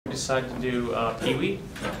We decided to do Pee-wee.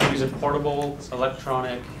 Use a portable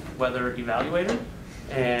electronic weather evaluator,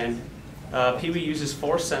 and Pee-wee uses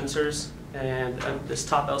 4 sensors and this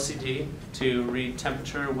top LCD to read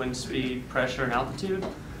temperature, wind speed, pressure, and altitude.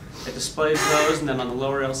 It displays those, and then on the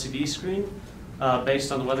lower LCD screen,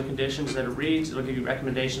 based on the weather conditions that it reads, it'll give you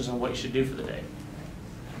recommendations on what you should do for the day.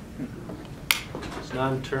 So now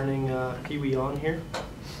I'm turning Pee-wee on here.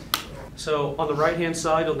 So on the right-hand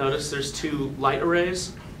side, you'll notice there's 2 light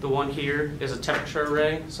arrays. The one here is a temperature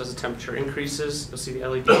array, so as the temperature increases, you'll see the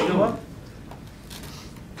LED go up.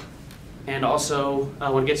 And also,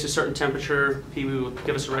 when it gets to a certain temperature, Pee-wee will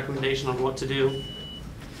give us a recommendation on what to do.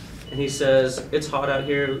 And he says, it's hot out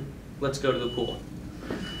here, let's go to the pool.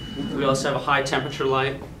 We also have a high temperature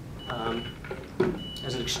light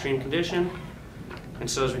as an extreme condition. And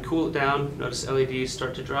so as we cool it down, notice LEDs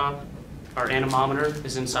start to drop. Our anemometer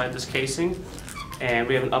is inside this casing, and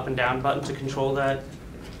we have an up and down button to control that,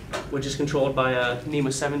 which is controlled by a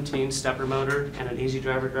NEMA 17 stepper motor and an Easy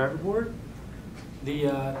Driver driver board.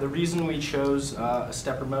 The reason we chose a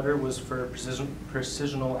stepper motor was for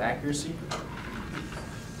precisional accuracy.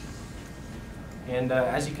 And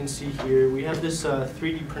as you can see here, we have this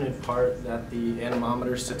 3D printed part that the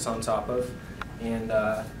anemometer sits on top of, and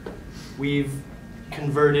we've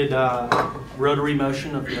converted rotary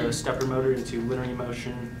motion of the stepper motor into linear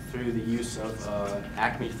motion through the use of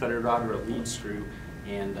Acme threaded rod or a lead screw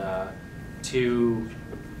and 2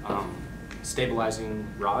 stabilizing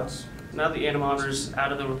rods. Now the anemometer's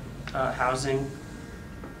out of the housing.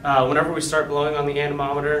 Whenever we start blowing on the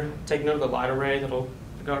anemometer, take note of the light array that'll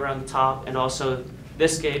go around the top, and also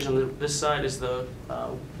this gauge on this side is the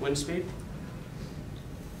wind speed.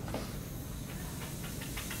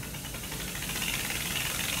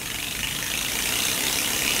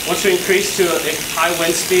 Once we increase to a high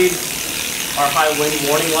wind speed, our high wind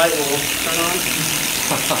warning light will turn on.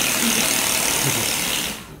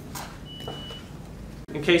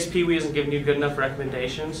 In case Pee-wee isn't giving you good enough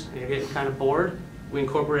recommendations and you're getting kind of bored, we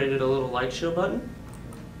incorporated a little light show button.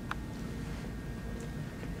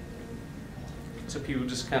 So Pee-wee will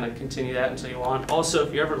just kind of continue that until you want. Also,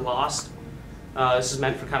 if you're ever lost, this is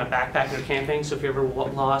meant for kind of backpacking or camping, so if you're ever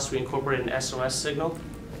lost, we incorporate an SOS signal.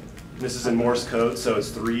 This is in Morse code, so it's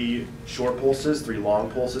 3 short pulses, 3 long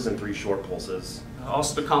pulses, and 3 short pulses.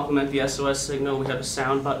 Also, to complement the SOS signal, we have a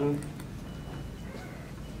sound button.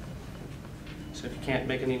 So if you can't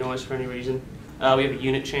make any noise for any reason. We have a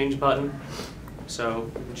unit change button, so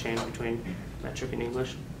you can change between metric and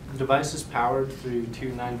English. The device is powered through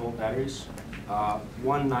 2 9-volt batteries.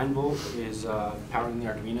 One 9-volt is powering the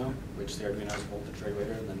Arduino, which the Arduino has a voltage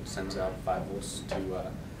regulator, and then sends out 5 volts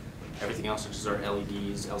to everything else, such as our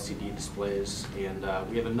LEDs, LCD displays, and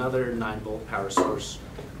we have another 9-volt power source,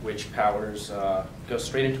 which powers goes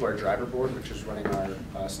straight into our driver board, which is running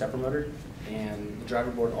our stepper motor, and the driver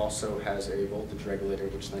board also has a voltage regulator,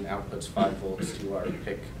 which then outputs 5 volts to our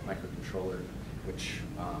PIC microcontroller, which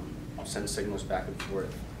sends signals back and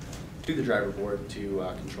forth to the driver board to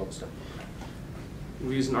control the stepper.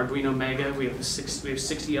 We use an Arduino Mega. We have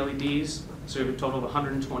 60 LEDs, so we have a total of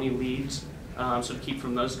 120 leads. So to keep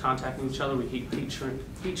from those contacting each other, we heat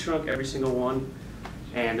shrunk every single one,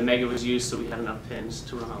 and the Mega was used so we had enough pins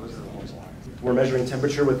to run all those leads. We're measuring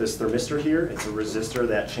temperature with this thermistor here. It's a resistor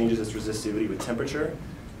that changes its resistivity with temperature.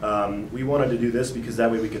 We wanted to do this because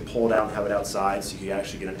that way we could pull it out and have it outside, so you could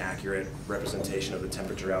actually get an accurate representation of the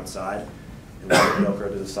temperature outside, and let it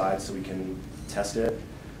Velcro to the side so we can test it.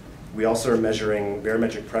 We also are measuring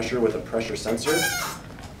barometric pressure with a pressure sensor.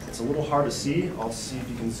 It's a little hard to see. I'll see if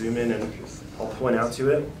you can zoom in and I'll point out to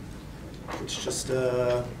it. It's just,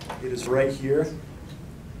 it is right here.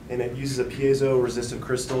 And it uses a piezo resistive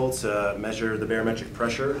crystal to measure the barometric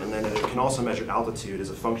pressure, and then it can also measure altitude as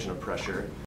a function of pressure.